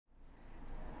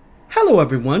Hello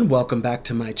everyone, welcome back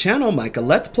to my channel, Micah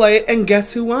Let's Play, and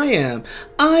guess who I am?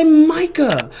 I'm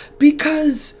Micah,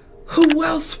 because who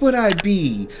else would I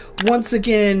be? Once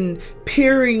again,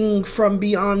 peering from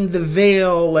beyond the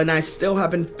veil, and I still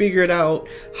haven't figured out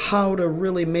how to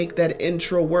really make that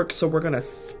intro work, so we're gonna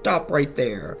stop right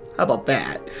there. How about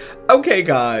that? Okay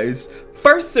guys,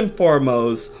 first and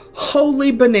foremost,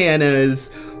 holy bananas,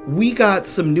 we got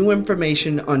some new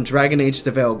information on Dragon Age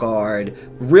the Veilguard.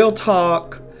 Real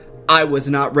talk, I was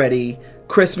not ready.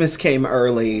 Christmas came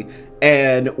early,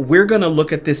 and we're gonna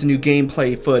look at this new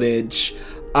gameplay footage.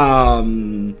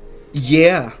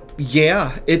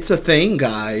 Yeah, it's a thing,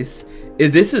 guys.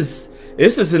 This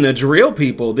isn't a drill,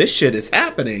 people. This shit is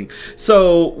happening.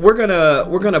 So we're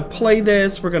gonna play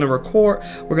this. We're gonna record.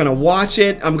 We're gonna watch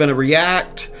it. I'm gonna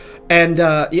react, and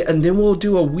yeah, and then we'll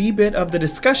do a wee bit of the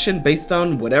discussion based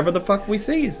on whatever the fuck we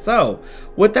see. So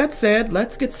with that said,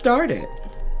 let's get started.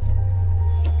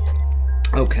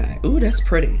 Okay. Ooh, that's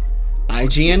pretty.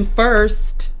 IGN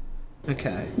First.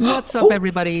 Okay. What's up,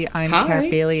 everybody? I'm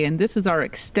Kat Bailey, and this is our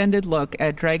extended look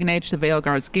at Dragon Age the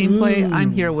Veilguard's gameplay.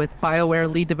 I'm here with BioWare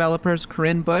lead developers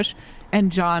Corinne Busche and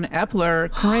John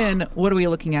Epler. Corinne, what are we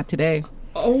looking at today?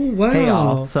 Oh, wow. Hey,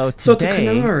 all. So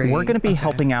today, we're going to be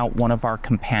helping out one of our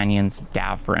companions,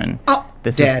 Darvin.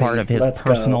 This is part of his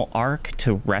personal arc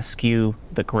to rescue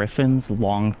the griffins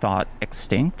long thought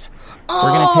extinct. We're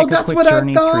going to take a quick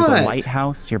journey through the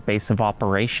Lighthouse, your base of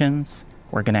operations.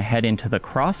 We're going to head into the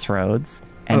crossroads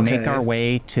and make our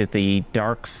way to the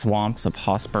dark swamps of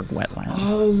Hossberg wetlands.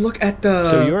 Oh, look at the...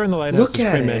 So you're in the Lighthouse, as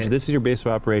Corinne mentioned. This is your base of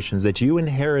operations that you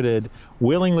inherited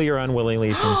willingly or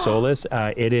unwillingly from Solus.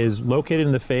 It is located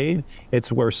in the Fade.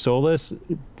 It's where Solus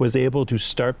was able to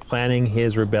start planning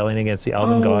his rebellion against the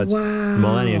Elven gods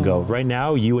millennia ago. Right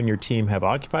now, you and your team have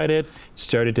occupied it,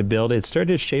 started to build it,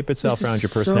 started to shape itself around your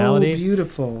personality. So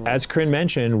beautiful. As Corinne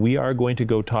mentioned, we are going to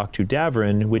go talk to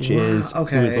Darvin, which is who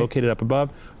is located up above.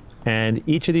 And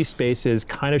each of these spaces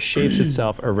kind of shapes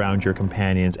itself around your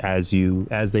companions as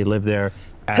they live there,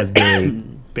 as they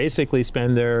basically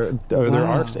spend their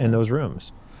arcs in those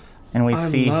rooms. And we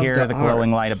see here the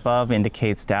glowing light above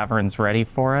indicates Darvin's ready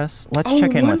for us. Let's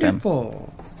check in with him.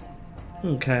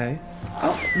 Okay.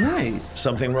 Oh, nice.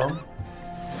 Something wrong?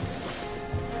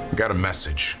 We got a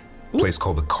message. A place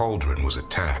called the Cauldron was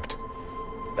attacked.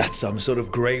 That's some sort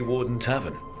of Grey Warden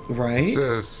tavern. Right. It's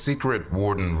a secret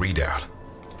Warden readout.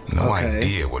 No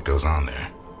idea what goes on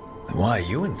there. Then why are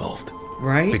you involved?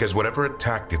 Right. Because whatever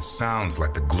attacked it sounds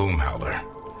like the Gloomhowler.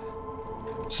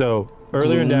 So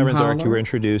earlier in Darvin's arc, you were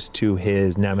introduced to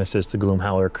his nemesis, the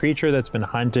Gloomhowler, creature that's been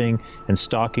hunting and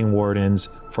stalking wardens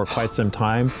for quite some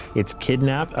time. It's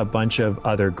kidnapped a bunch of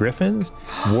other griffins.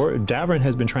 Darvin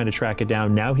has been trying to track it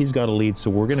down. Now he's got a lead, so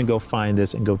we're going to go find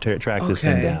this and go track this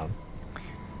thing down.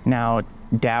 Now,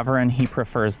 Darvin, he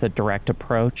prefers the direct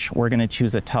approach. We're going to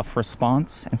choose a tough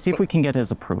response and see if we can get his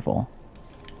approval.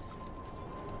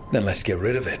 Then let's get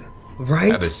rid of it. Right?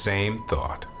 I had the same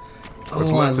thought.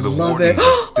 What's left of the Wardens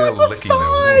are still licking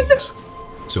their wounds.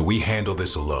 So we handle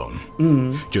this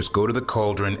alone. Just go to the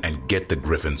Cauldron and get the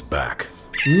griffins back.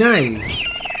 Nice.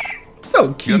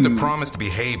 So cute. You have to promise to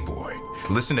behave, boy.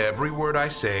 Listen to every word I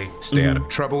say, stay out of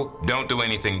trouble, don't do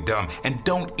anything dumb, and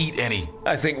don't eat any.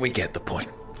 I think we get the point.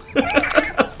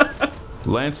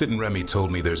 Lancet and Remy told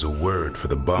me there's a word for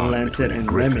the bond between a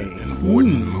griffin and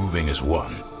warden moving as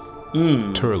one.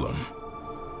 Turlum.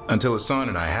 Until Hassan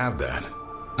and I have that,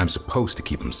 I'm supposed to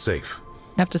keep him safe.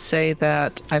 I have to say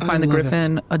that I find the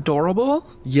griffin adorable.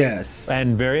 Yes.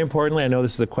 And very importantly, I know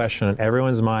this is a question on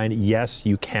everyone's mind. Yes,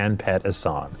 you can pet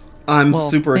Hassan. I'm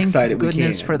super excited. Thank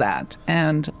goodness for that.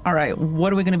 And all right,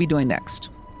 what are we going to be doing next?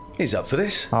 He's up for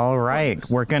this. All right,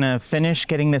 we're going to finish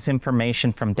getting this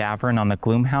information from Darvin on the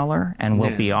Gloomhowler, and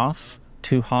we'll be off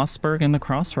to Hossberg in the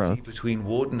crossroads. Between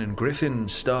Warden and Griffin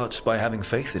starts by having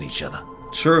faith in each other.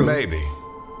 True. Maybe.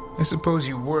 I suppose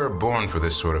you were born for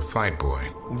this sort of fight, boy.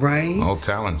 Right. All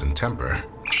talons and temper.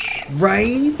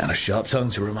 Right. And a sharp tongue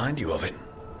to remind you of it.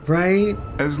 Right.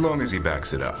 As long as he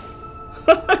backs it up.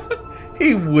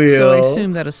 He will. So I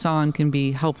assume that Hassan can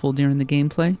be helpful during the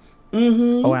gameplay?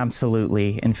 Oh,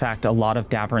 absolutely. In fact, a lot of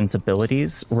Darvin's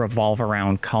abilities revolve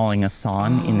around calling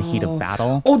Hassan in the heat of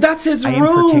battle. Oh, that's his room!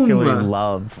 I particularly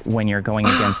love when you're going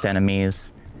against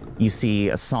enemies. You see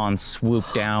Hassan swoop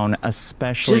down,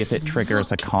 especially if it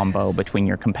triggers a combo between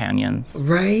your companions.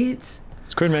 Right?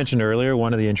 As Corinne mentioned earlier,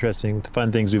 one of the interesting,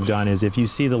 fun things we've done is if you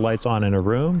see the lights on in a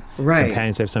room,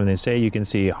 companions have something to say, you can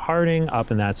see Harding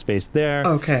up in that space there.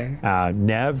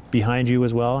 Nev behind you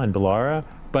as well, and Belara.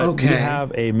 But we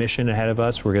have a mission ahead of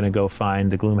us. We're going to go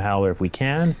find the Gloomhowler if we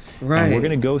can. And we're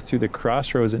going to go through the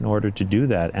crossroads in order to do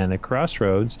that. And the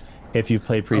crossroads if you've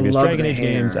played previous Dragon Age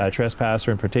games,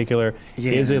 Trespasser in particular,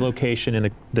 is a location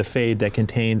in the Fade that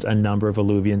contains a number of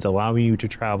alluvians, allowing you to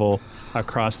travel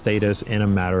across Thedas in a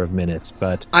matter of minutes.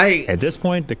 But at this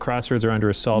point, the crossroads are under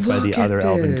assault by the other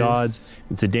elven gods.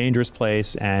 It's a dangerous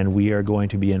place, and we are going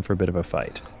to be in for a bit of a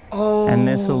fight. And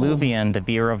this alluvian, the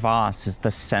Vera Voss, is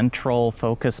the central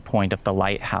focus point of the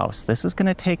Lighthouse. This is going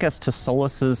to take us to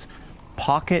Solas's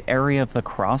pocket area of the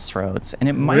crossroads, and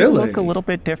it might look a little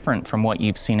bit different from what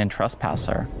you've seen in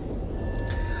Trespasser.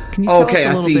 Can you tell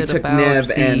us a little bit about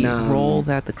the role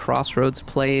that the crossroads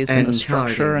plays in the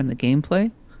structure and the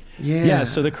gameplay? Yeah,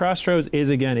 so the crossroads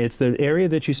is, again, it's the area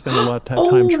that you spend a lot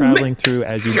of time traveling through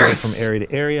as you go from area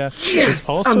to area. It's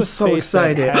also a space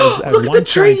that has at one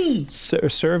point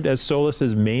served as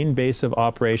Solas's main base of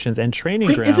operations and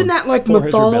training ground isn't that like for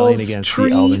his rebellion Mathal's against tree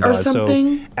the Elven or gods.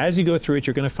 something? So as you go through it,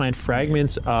 you're going to find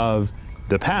fragments of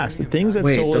the past, the things that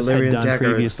Solas had done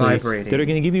previously that are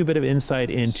going to give you a bit of insight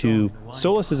into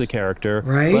Solas as a character,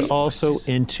 but also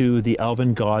into the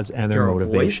Elven gods and their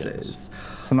motivations.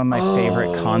 Some of my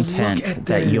favorite content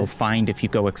that you'll find if you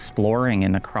go exploring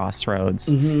in the crossroads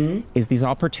is these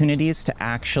opportunities to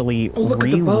actually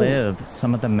relive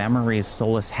some of the memories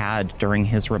Solas had during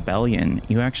his rebellion.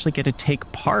 You actually get to take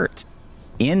part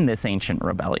in this ancient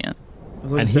rebellion.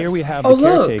 And here we have the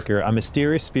Caretaker, a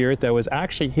mysterious spirit that was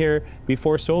actually here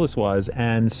before Solas was,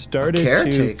 and started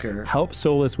to help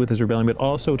Solas with his rebellion, but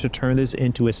also to turn this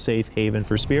into a safe haven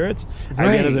for spirits.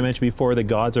 Again, as I mentioned before, the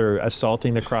gods are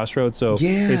assaulting the crossroads, so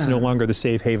it's no longer the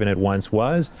safe haven it once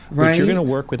was. But you're going to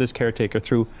work with this Caretaker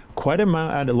through quite a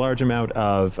large amount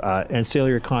of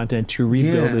ancillary content to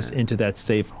rebuild this into that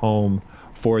safe home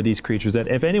for these creatures that,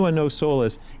 if anyone knows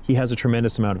Solas, he has a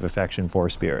tremendous amount of affection for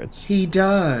spirits. He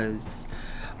does.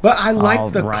 But I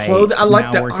like the clothes. I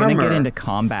like the armor. Now we're going to get into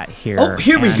combat here. Oh,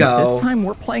 here we go. This time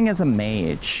we're playing as a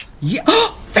mage. Yeah.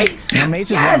 Faith. Now, mage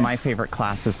is one of my favorite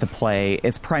classes to play.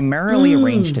 It's primarily a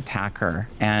ranged attacker,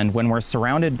 and when we're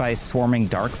surrounded by swarming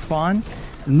darkspawn,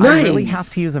 I really have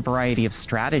to use a variety of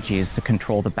strategies to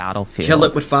control the battlefield. Kill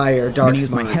it with fire, darkspawn. I'm going to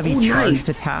use my heavy charged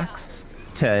attacks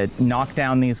to knock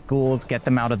down these ghouls, get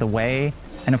them out of the way,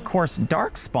 and of course,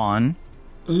 darkspawn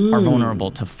are vulnerable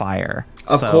to fire.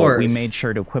 Of course. We made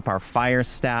sure to equip our fire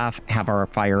staff, have our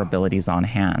fire abilities on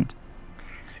hand.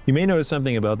 You may notice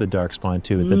something about the Darkspawn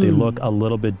too, that they look a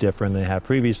little bit different than they have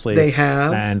previously. They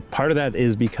have. And part of that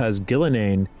is because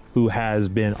Gillenane, who has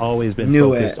always been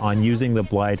focused on using the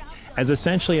Blight as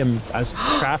essentially a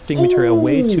crafting material,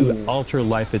 way to alter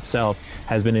life itself,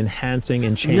 has been enhancing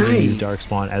and changing these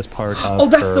Darkspawn as part of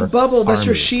that's the bubble. That's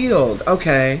your shield.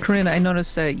 Okay. Corinne, I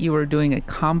noticed that you were doing a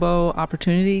combo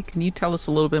opportunity. Can you tell us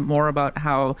a little bit more about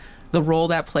how the role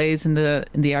that plays in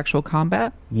the actual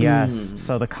combat? Yes.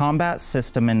 So the combat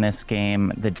system in this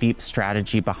game, the deep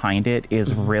strategy behind it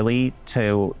is really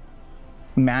to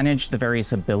manage the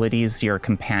various abilities your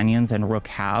companions and Rook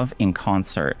have in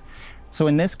concert. So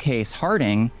in this case,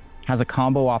 Harding has a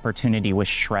combo opportunity with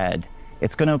Shred.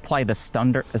 It's going to apply the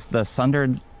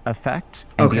Sundered effect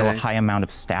and deal a high amount of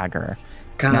stagger.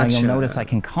 Now you'll notice I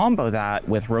can combo that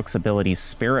with Rook's ability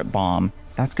Spirit Bomb.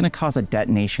 That's going to cause a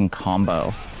detonation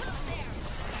combo.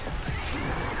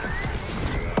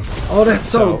 Oh, that's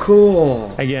so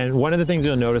cool. Again, one of the things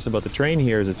you'll notice about the terrain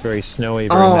here is it's very snowy,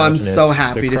 very mountainous. I'm so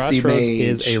happy to see Mage. The Crossroads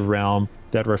is a realm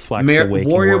that reflects the waking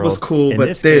Warrior world. Was cool, in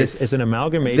but this is an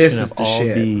amalgamation of all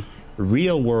the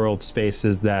real world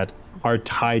spaces that are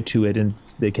tied to it. In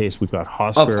the case, we've got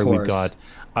Hosper, we've got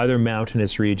other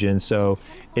mountainous regions, so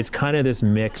it's kind of this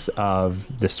mix of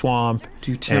the swamp,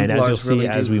 and as you'll see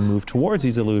as we move towards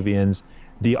these alluvians,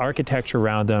 the architecture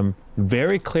around them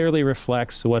very clearly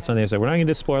reflects what's on the other side. We're not going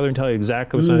to spoiler and tell you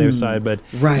exactly what's on the other side, but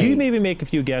you maybe make a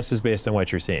few guesses based on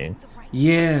what you're seeing.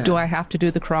 Yeah. Do I have to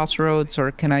do the crossroads,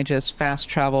 or can I just fast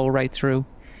travel right through?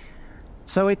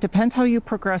 So it depends how you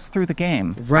progress through the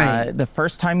game. Right. The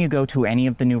first time you go to any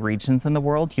of the new regions in the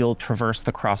world, you'll traverse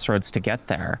the crossroads to get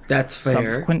there. That's fair.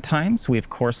 Subsequent times, we of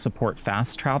course support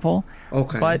fast travel.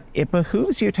 Okay. But it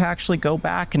behooves you to actually go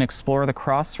back and explore the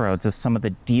crossroads, as some of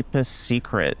the deepest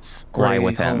secrets lie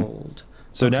within.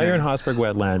 So now you're in Hosberg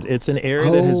Wetlands. It's an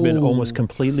area that has been almost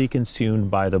completely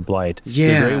consumed by the Blight.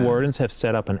 Yeah. The Grey Wardens have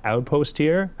set up an outpost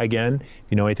here. Again, if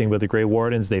you know anything about the Grey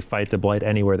Wardens, they fight the Blight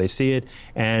anywhere they see it.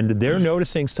 And they're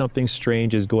noticing something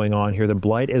strange is going on here. The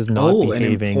Blight is not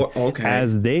behaving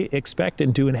as they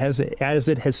expected to and as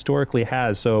it historically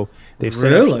has. So they've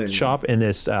set up shop in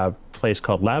this place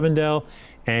called Lavendel.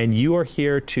 And you are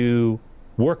here to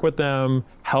work with them,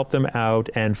 help them out,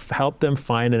 and help them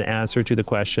find an answer to the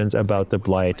questions about the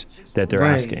Blight that they're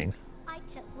asking.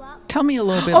 Tell me a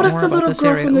little bit more about this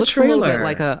area. It looks a little bit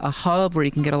like a hub where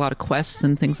you can get a lot of quests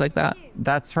and things like that.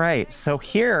 That's right. So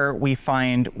here we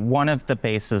find one of the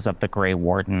bases of the Grey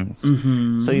Wardens.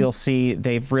 So you'll see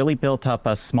they've really built up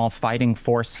a small fighting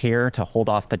force here to hold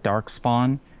off the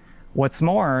Darkspawn. What's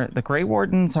more, the Grey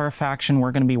Wardens are a faction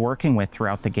we're going to be working with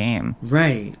throughout the game.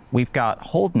 Right. We've got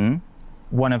Holden,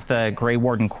 one of the Grey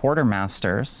Warden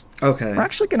quartermasters. Okay. We're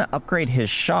actually going to upgrade his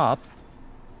shop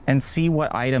and see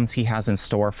what items he has in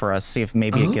store for us, see if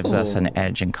maybe it gives us an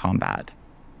edge in combat.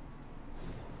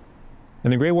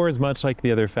 And the Grey Wardens, much like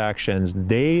the other factions,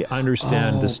 they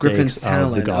understand the stakes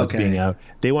of the gods being out.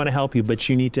 They want to help you, but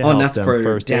you need to help them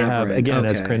first. They have, again,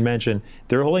 as Corinne mentioned,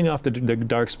 they're holding off the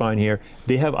Darkspawn here.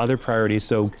 They have other priorities,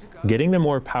 so getting them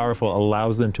more powerful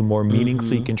allows them to more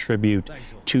meaningfully contribute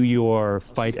to your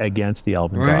fight against the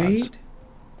Elven gods.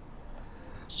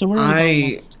 So where are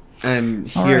we next? I'm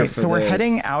here for so we're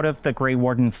heading out of the Grey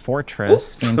Warden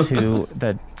Fortress into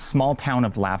the small town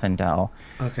of Lavendel.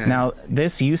 Okay. Now,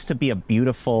 this used to be a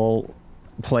beautiful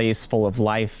place full of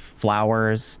life,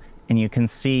 flowers, and you can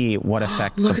see what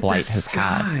effect the Blight has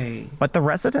had. But the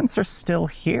residents are still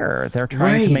here. They're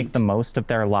trying to make the most of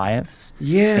their lives.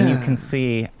 Yeah. And you can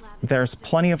see there's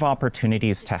plenty of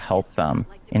opportunities to help them.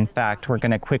 In fact, we're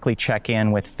going to quickly check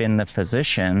in with Finn the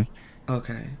physician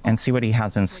and see what he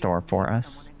has in store for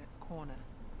us.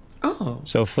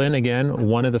 So Flynn, again,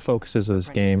 one of the focuses of this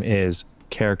game is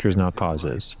characters, not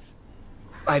causes.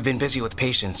 I've been busy with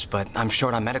patients, but I'm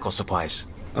short on medical supplies.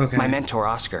 My mentor,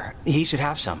 Oscar, he should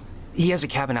have some. He has a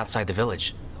cabin outside the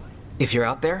village. If you're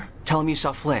out there, tell him you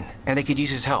saw Flynn, and they could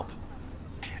use his help.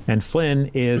 And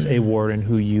Flynn is a warden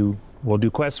who you will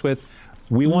do quests with.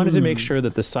 We wanted to make sure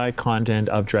that the side content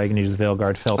of Dragon Age of the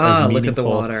Veilguard felt as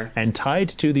meaningful and tied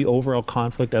to the overall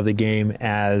conflict of the game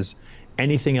as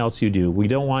anything else you do. We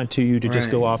don't want you to just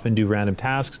go off and do random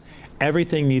tasks.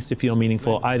 Everything needs to feel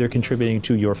meaningful, either contributing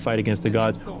to your fight against the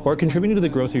gods or contributing to the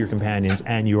growth of your companions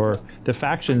and the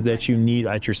factions that you need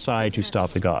at your side to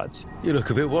stop the gods. You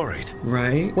look a bit worried.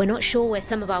 Right. We're not sure where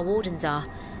some of our wardens are,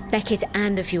 Beckett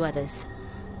and a few others.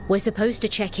 We're supposed to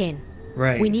check in.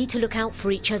 Right. We need to look out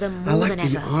for each other more than ever.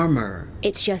 I like the armor.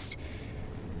 It's just,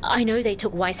 I know they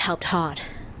took Weishaupt hard,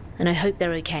 and I hope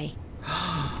they're okay.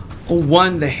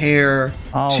 One, the hair.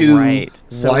 Two,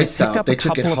 so we picked up they a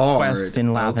took couple it of quests in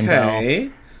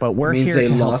Lavendel, but we're here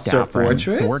to help Darvin.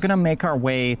 So we're going to make our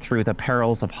way through the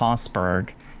perils of Hossberg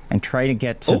and try to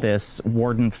get to this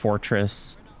Warden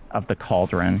Fortress of the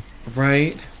Cauldron.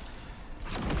 Right.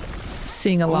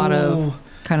 Seeing a lot of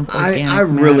kind of organic I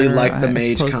really matter. like the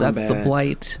Mage Combat. That's the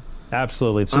Blight.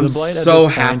 Absolutely. So I'm the Blight, so at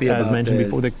this happy point, about as mentioned this.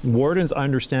 before, the Wardens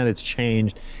understand it's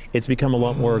changed. It's become a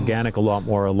lot more organic, a lot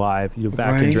more alive. You're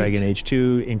back in Dragon Age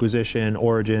 2, Inquisition,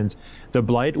 Origins. The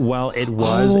Blight, while it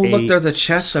was there's a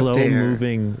chest up there.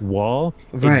 slow-moving wall,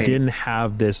 it didn't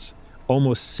have this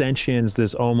almost sentience,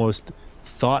 this almost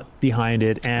thought behind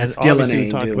it. And obviously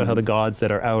we talked about how the gods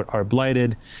that are out are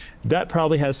blighted. That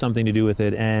probably has something to do with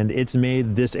it, and it's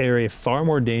made this area far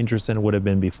more dangerous than it would have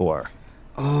been before.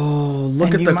 Oh,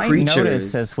 look at the creatures. You might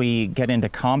notice as we get into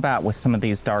combat with some of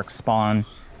these Darkspawn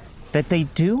that they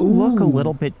do look a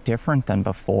little bit different than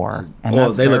before. And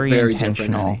that's very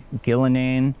intentional.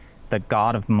 Gillenane, the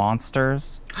god of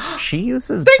monsters, she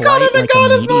uses blight like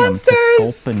a medium to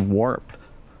sculpt and warp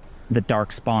the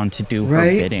Darkspawn to do her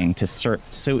bidding, to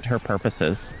suit her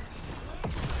purposes.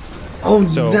 Oh,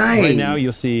 so nice. Right now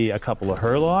you'll see a couple of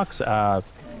Hurlocks.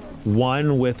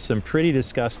 One with some pretty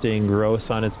disgusting growths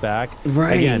on its back.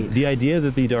 Again, the idea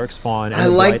that the Darkspawn I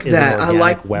like that. I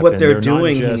like what they're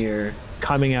doing here.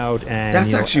 Coming out and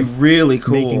that's actually really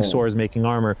cool. Making swords, making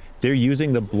armor. They're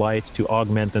using the Blight to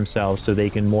augment themselves so they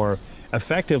can more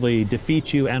effectively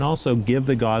defeat you and also give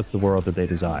the gods the world that they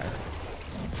desire.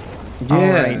 Yeah.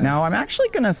 All right, now I'm actually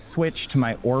going to switch to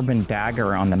my Orb and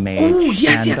Dagger on the Mage.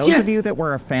 And those of you that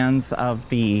were fans of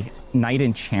the Knight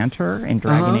Enchanter in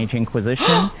Dragon Age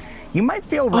Inquisition, you might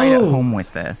feel right at home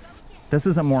with this. This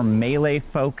is a more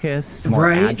melee-focused,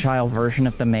 more agile version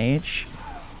of the Mage.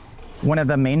 One of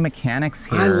the main mechanics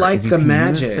here is you can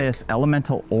use this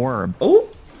elemental orb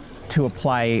to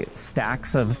apply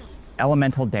stacks of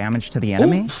elemental damage to the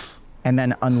enemy and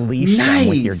then unleash them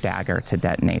with your dagger to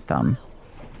detonate them.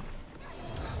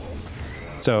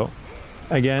 So,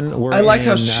 again, we're I like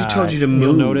how she told you to move.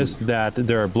 You'll notice that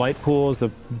there are Blight pools. The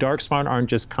Darkspawn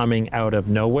aren't just coming out of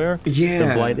nowhere.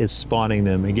 The Blight is spawning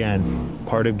them. Again,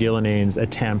 part of Gillenane's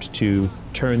attempt to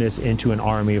turn this into an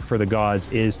army for the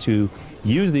gods is to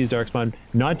use these Darkspawn,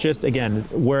 not just, again,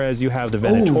 whereas you have the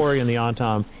Venatori and the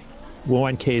Antam,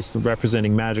 one case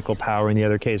representing magical power, in the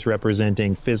other case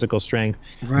representing physical strength.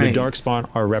 The Darkspawn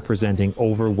are representing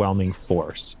overwhelming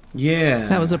force. Yeah.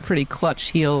 That was a pretty clutch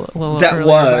heal a little that earlier,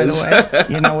 was. by the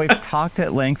way. You know, we've talked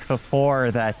at length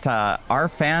before that our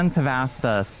fans have asked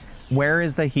us, where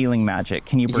is the healing magic?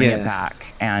 Can you bring it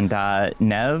back? And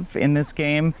Nev in this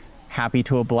game, happy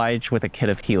to oblige with a kit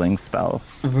of healing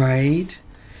spells. Right.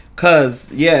 Because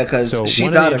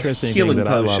she's out of healing that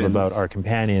potions. I love about our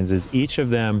companions is each of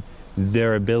them,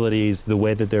 their abilities, the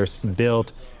way that they're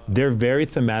built, they're very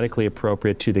thematically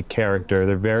appropriate to the character.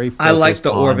 They're very focused I like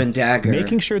the on orb and dagger.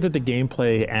 making sure that the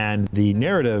gameplay and the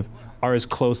narrative are as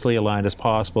closely aligned as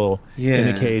possible.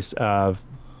 In the case of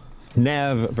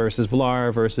Nev versus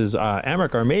Vlar versus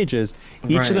Amrik, our mages,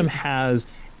 each of them has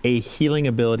a healing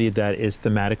ability that is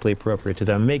thematically appropriate to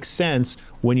them. It makes sense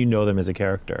when you know them as a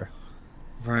character.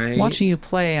 Right. Watching you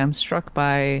play, I'm struck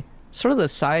by sort of the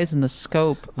size and the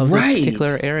scope of this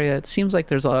particular area. It seems like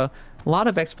there's a lot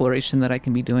of exploration that I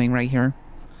can be doing right here.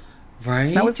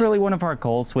 Right. That was really one of our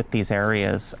goals with these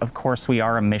areas. Of course, we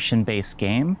are a mission-based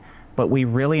game, but we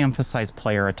really emphasize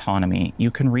player autonomy. You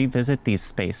can revisit these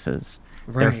spaces.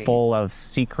 They're full of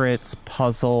secrets,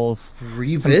 puzzles,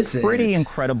 some pretty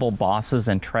incredible bosses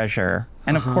and treasure.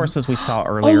 And of course, as we saw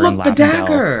earlier in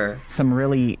Lavendel, some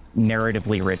really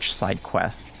narratively rich side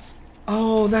quests.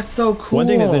 Oh, that's so cool. One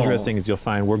thing that's interesting is you'll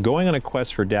find we're going on a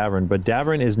quest for Darvin, but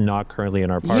Darvin is not currently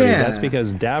in our party. That's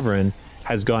because Darvin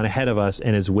has gone ahead of us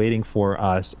and is waiting for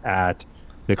us at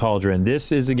the Cauldron.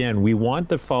 This is, again, we want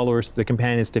the followers, the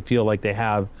companions, to feel like they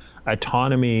have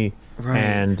autonomy.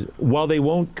 And while they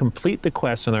won't complete the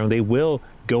quest on their own, they will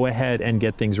go ahead and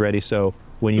get things ready. So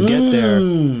when you get there,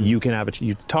 you can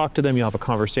you talk to them, you have a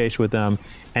conversation with them,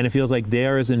 and it feels like they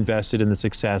are as invested in the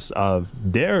success of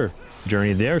their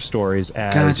journey, their stories,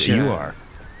 as you are.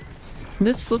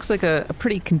 This looks like a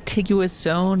pretty contiguous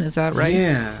zone, is that right?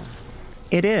 Yeah.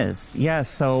 It is, yes.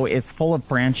 So it's full of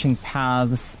branching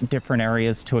paths, different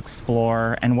areas to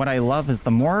explore. And what I love is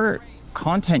the more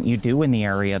content you do in the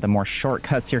area, the more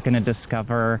shortcuts you're going to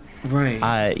discover.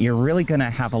 You're really going to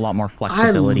have a lot more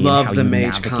flexibility in how you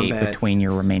Mage navigate Combat. between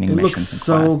your remaining missions looks and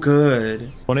so quests. good.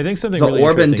 Well, I think something really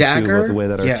interesting too about the way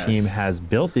that our team has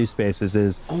built these spaces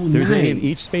is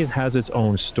each space has its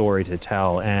own story to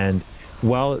tell. And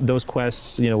while those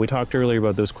quests, you know, we talked earlier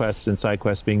about those quests and side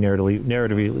quests being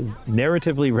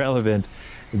narratively relevant,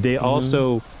 they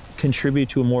also contribute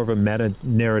to a more of a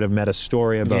meta-narrative,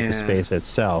 meta-story about the space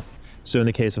itself. So in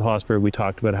the case of Hossberg, we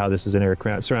talked about how this is an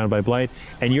area surrounded by blight,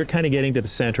 and you're kind of getting to the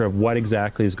center of what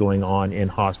exactly is going on in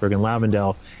Hossberg and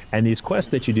Lavendel, and these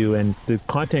quests that you do and the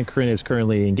content Corinne is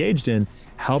currently engaged in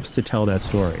helps to tell that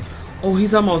story. Oh,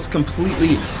 he's almost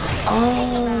completely...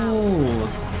 Oh,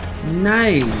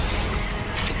 nice.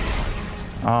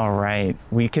 All right.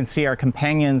 We can see our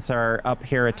companions are up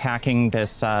here attacking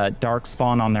this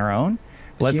Darkspawn on their own.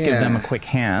 Let's give them a quick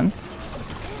hand.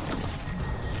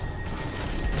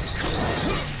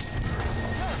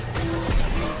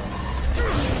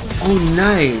 Oh,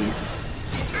 nice.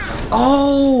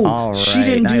 Oh, she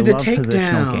didn't do the takedown.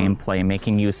 Positional gameplay,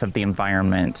 making use of the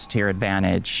environment to your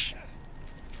advantage.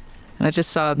 And I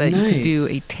just saw that you could do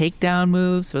a takedown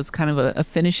move, so it's kind of a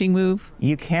finishing move.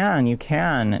 You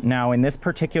can. Now, in this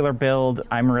particular build,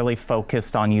 I'm really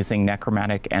focused on using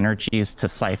necromantic energies to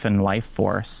siphon life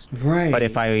force. But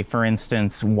if I, for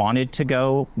instance, wanted to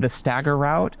go the stagger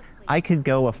route, I could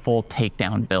go a full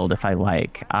takedown build if I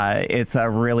like. It's a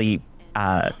really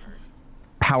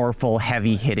powerful,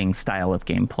 heavy-hitting style of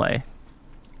gameplay.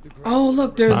 Oh,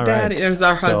 look, there's Daddy. There's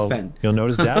our husband. You'll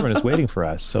notice Darvin is waiting for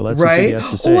us, so let's see what he has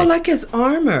to say. Oh, I like his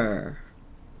armor.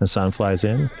 The sun flies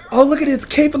in. Oh, look at his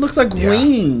cape. It looks like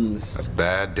wings. A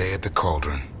bad day at the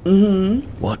Cauldron.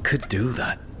 What could do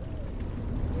that?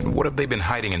 What have they been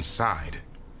hiding inside?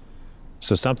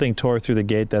 So something tore through the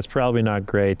gate. That's probably not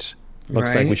great.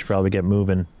 Looks like we should probably get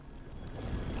moving.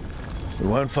 We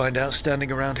won't find out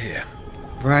standing around here.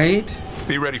 Right?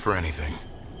 Be ready for anything.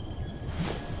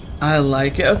 I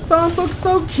like it. Hassan looks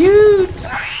so cute.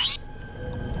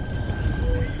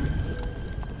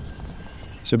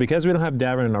 So because we don't have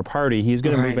Darvin in our party, he's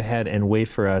going to move ahead and wait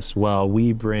for us while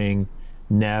we bring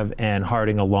Nev and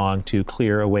Harding along to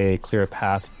clear a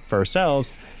path for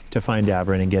ourselves to find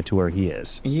Darvin and get to where he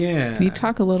is. Yeah. Can you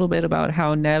talk a little bit about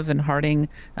how Nev and Harding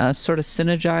sort of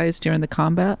synergize during the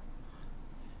combat?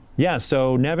 Yeah,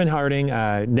 so Nev and Harding,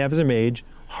 Nev is a mage,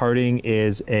 Harding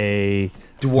is a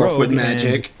dwarf with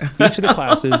magic. Each of the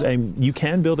classes, and you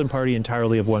can build a party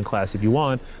entirely of one class if you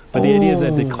want, but the idea is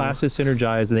that the classes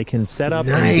synergize and they can set up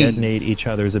and detonate each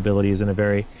other's abilities in a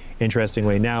very interesting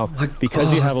way. Now,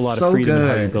 because you have a lot of freedom in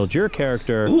how you build your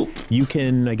character, you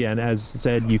can, again, as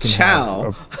said, you can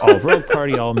have all rogue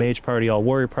party, all mage party, all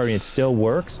warrior party. It still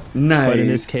works. Nice. But in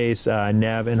this case,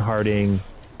 Nev and Harding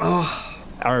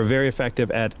are very effective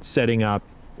at setting up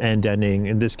and detonating,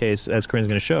 in this case, as Corinne's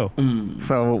going to show.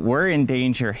 So we're in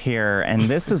danger here, and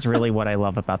this is really what I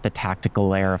love about the tactical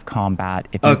layer of combat.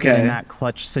 If you get in that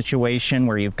clutch situation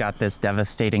where you've got this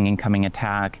devastating incoming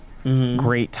attack,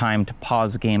 great time to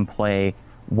pause gameplay,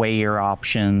 weigh your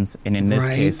options, and in this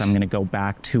case, I'm going to go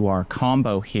back to our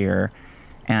combo here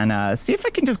and see if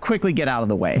I can just quickly get out of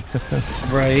the way.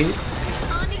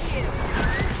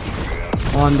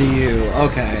 On to you.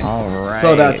 Okay. All right.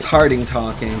 So that's Harding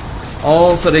talking.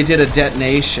 Oh, so they did a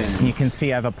detonation. You can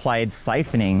see I've applied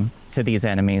siphoning to these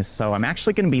enemies, so I'm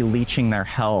actually going to be leeching their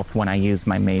health when I use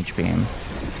my Mage Beam.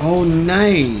 Oh,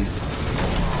 nice.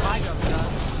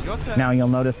 Now you'll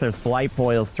notice there's blight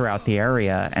boils throughout the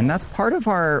area, and that's part of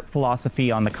our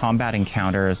philosophy on the combat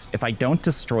encounters. If I don't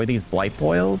destroy these blight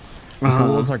boils,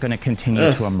 ghouls are going to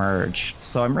continue to emerge.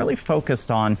 So I'm really focused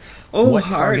on what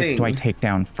targets do I take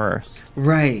down first.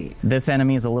 This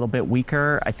enemy is a little bit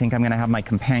weaker. I think I'm going to have my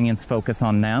companions focus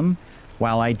on them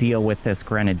while I deal with this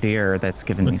grenadier that's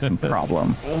given me some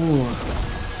problem.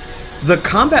 The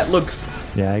combat looks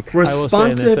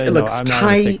responsive. It looks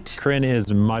tight. Corinne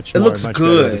is much good better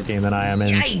at this game than I am.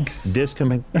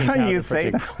 Yikes! You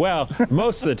say that? Well,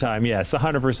 most of the time, yes,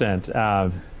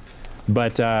 100%.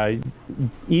 But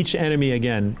each enemy,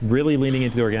 again, really leaning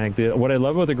into the organic. What I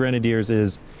love about the Grenadiers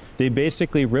is they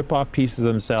basically rip off pieces of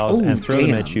themselves and throw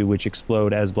them at you, which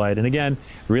explode as blight. And again,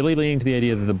 really leaning to the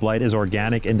idea that the blight is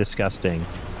organic and disgusting.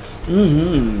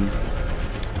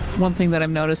 One thing that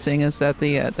I'm noticing is that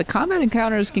the combat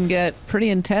encounters can get pretty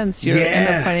intense. You end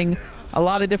up fighting a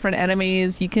lot of different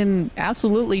enemies. You can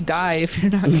absolutely die if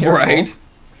you're not careful.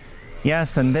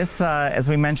 Yes, and this, as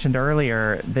we mentioned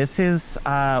earlier, this is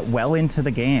well into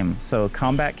the game. So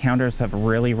combat counters have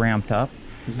really ramped up.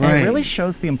 And it really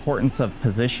shows the importance of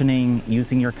positioning,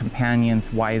 using your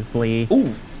companions wisely,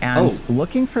 and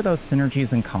looking for those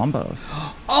synergies and combos.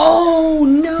 Oh,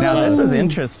 no! Now, this is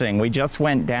interesting. We just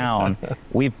went down.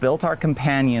 We've built our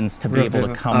companions to be able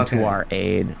to come to our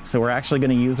aid. So we're actually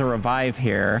going to use a revive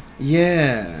here.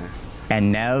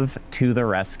 And Nev to the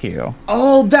rescue.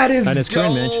 Oh, that is And as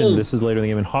Corinne mentioned, this is later in the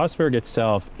game, and Hossberg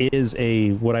itself is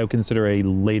what I would consider a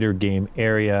later game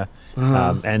area,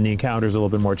 and the encounters are a little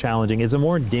bit more challenging. It's a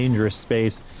more dangerous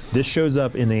space. This shows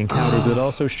up in the encounters, but it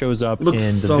also shows up in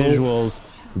the visuals,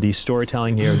 the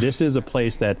storytelling here. This is a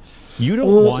place that you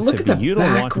don't want to be. You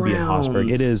don't want to be in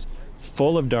Hossberg. It is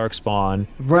full of darkspawn,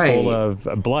 full of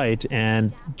blight,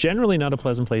 and generally not a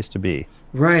pleasant place to be.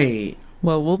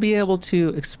 Well, we'll be able to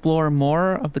explore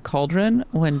more of the Cauldron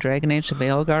when Dragon Age the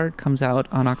Veilguard comes out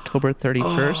on October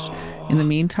 31st. In the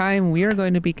meantime, we are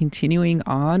going to be continuing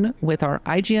on with our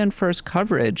IGN First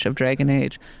coverage of Dragon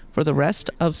Age for the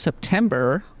rest of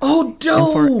September. Oh,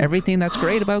 dope! And for everything that's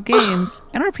great about games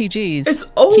and RPGs, it's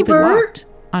over? Keep it locked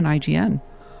on IGN.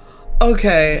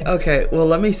 Okay. Well,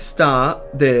 let me stop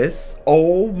this.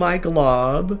 Oh, my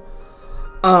glob.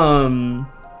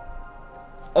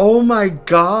 Oh my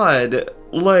god,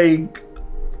 like,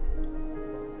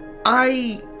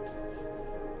 I'm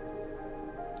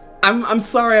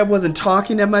sorry I wasn't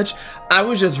talking that much. I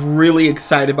was just really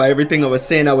excited by everything I was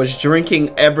saying. I was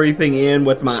drinking everything in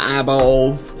with my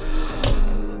eyeballs.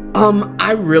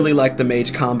 I really like the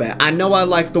Mage Combat. I know I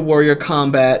like the Warrior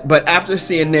Combat, but after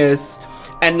seeing this,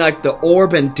 and like the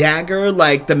Orb and Dagger,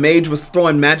 like the Mage was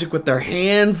throwing magic with their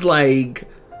hands, like,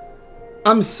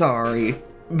 I'm sorry.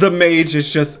 The Mage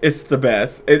is just, it's the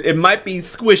best. It might be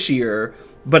squishier,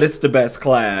 but it's the best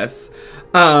class.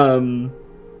 I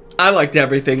liked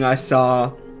everything I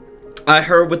saw. I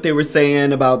heard what they were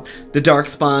saying about the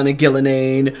Darkspawn and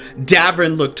Gillenane.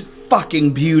 Darvin looked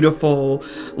fucking beautiful.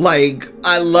 Like,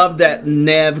 I love that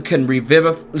Nev can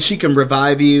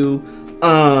revive you.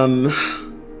 God,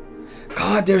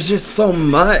 there's just so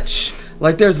much.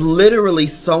 Like, there's literally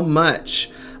so much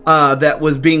that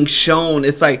was being shown.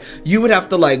 It's like you would have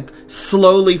to like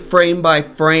slowly frame by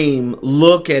frame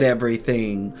look at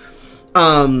everything.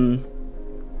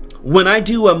 When I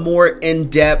do a more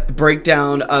in-depth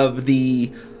breakdown of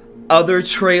the other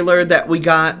trailer that we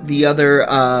got, the other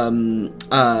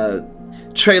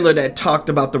trailer that talked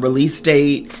about the release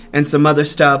date and some other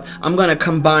stuff, I'm gonna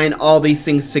combine all these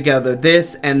things together,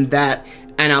 this and that,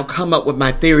 and I'll come up with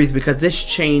my theories, because this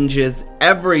changes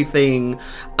everything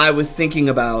I was thinking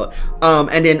about.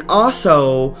 And then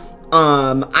also,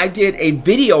 I did a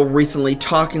video recently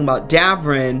talking about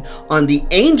Darvin on the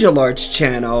Angelarts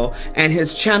channel, and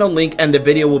his channel link and the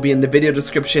video will be in the video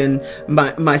description.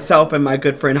 Myself and my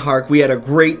good friend Hark, we had a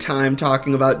great time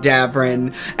talking about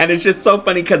Darvin, and it's just so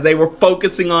funny because they were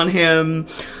focusing on him.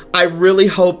 I really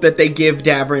hope that they give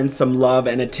Darvin some love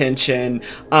and attention.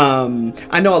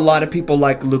 I know a lot of people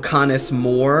like Lucanus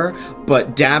more,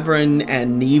 but Darvin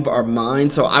and Neve are mine,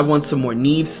 so I want some more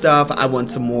Neve stuff. I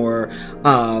want some more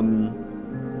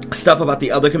stuff about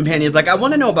the other companions. Like, I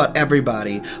want to know about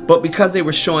everybody, but because they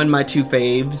were showing my two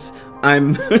faves,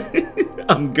 I'm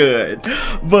I'm good.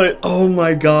 But oh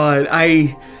my god,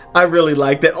 I really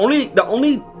like that. The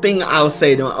only thing I'll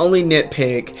say, the only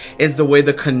nitpick, is the way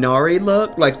the Qunari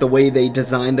look, like the way they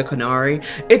designed the Qunari.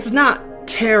 It's not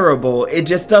terrible, it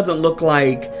just doesn't look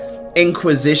like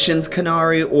Inquisition's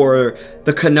Qunari or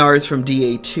the Qunari's from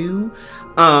DA2.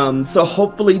 So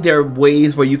hopefully there are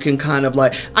ways where you can kind of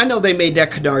like, I know they made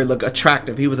that Qunari look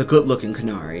attractive, he was a good looking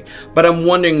Qunari, but I'm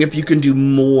wondering if you can do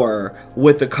more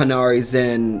with the Qunaris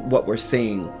than what we're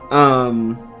seeing.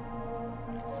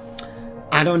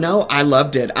 I don't know. I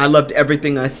loved it. I loved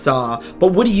everything I saw.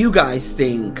 But what do you guys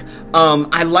think?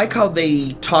 I like how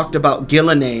they talked about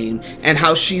Gillenane and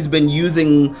how she's been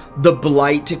using the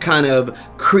Blight to kind of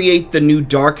create the new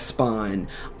Darkspawn.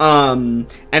 And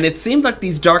it seemed like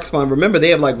these Darkspawn, remember, they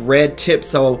have like red tips,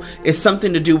 so it's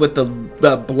something to do with the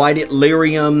Blighted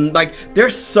Lyrium. Like,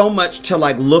 there's so much to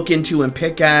like look into and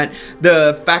pick at.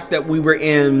 The fact that we were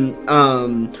in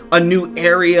a new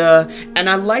area, and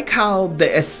I like how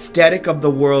the aesthetic of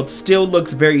the world still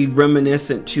looks very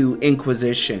reminiscent to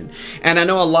Inquisition. And I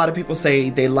know a lot of people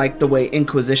say they like the way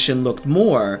Inquisition looked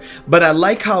more, but I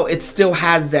like how it still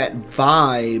has that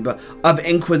vibe of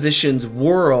Inquisition's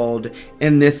world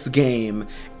in this game,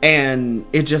 and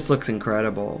it just looks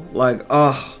incredible. Like,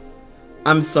 oh,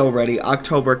 I'm so ready.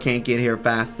 October can't get here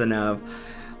fast enough.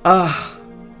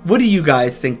 What do you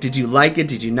guys think? Did you like it?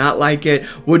 Did you not like it?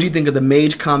 What do you think of the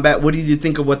Mage Combat? What did you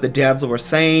think of what the devs were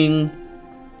saying?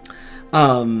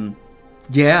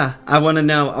 Yeah, I want to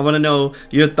know. I want to know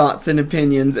your thoughts and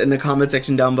opinions in the comment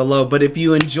section down below. But if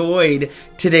you enjoyed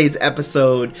today's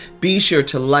episode, be sure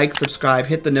to like, subscribe,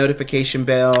 hit the notification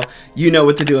bell. You know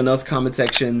what to do in those comment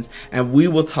sections, and we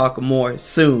will talk more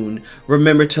soon.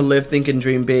 Remember to live, think, and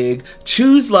dream big.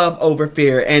 Choose love over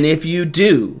fear, and if you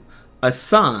do,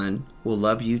 Asan will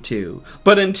love you too.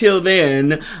 But until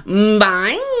then,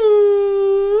 bye!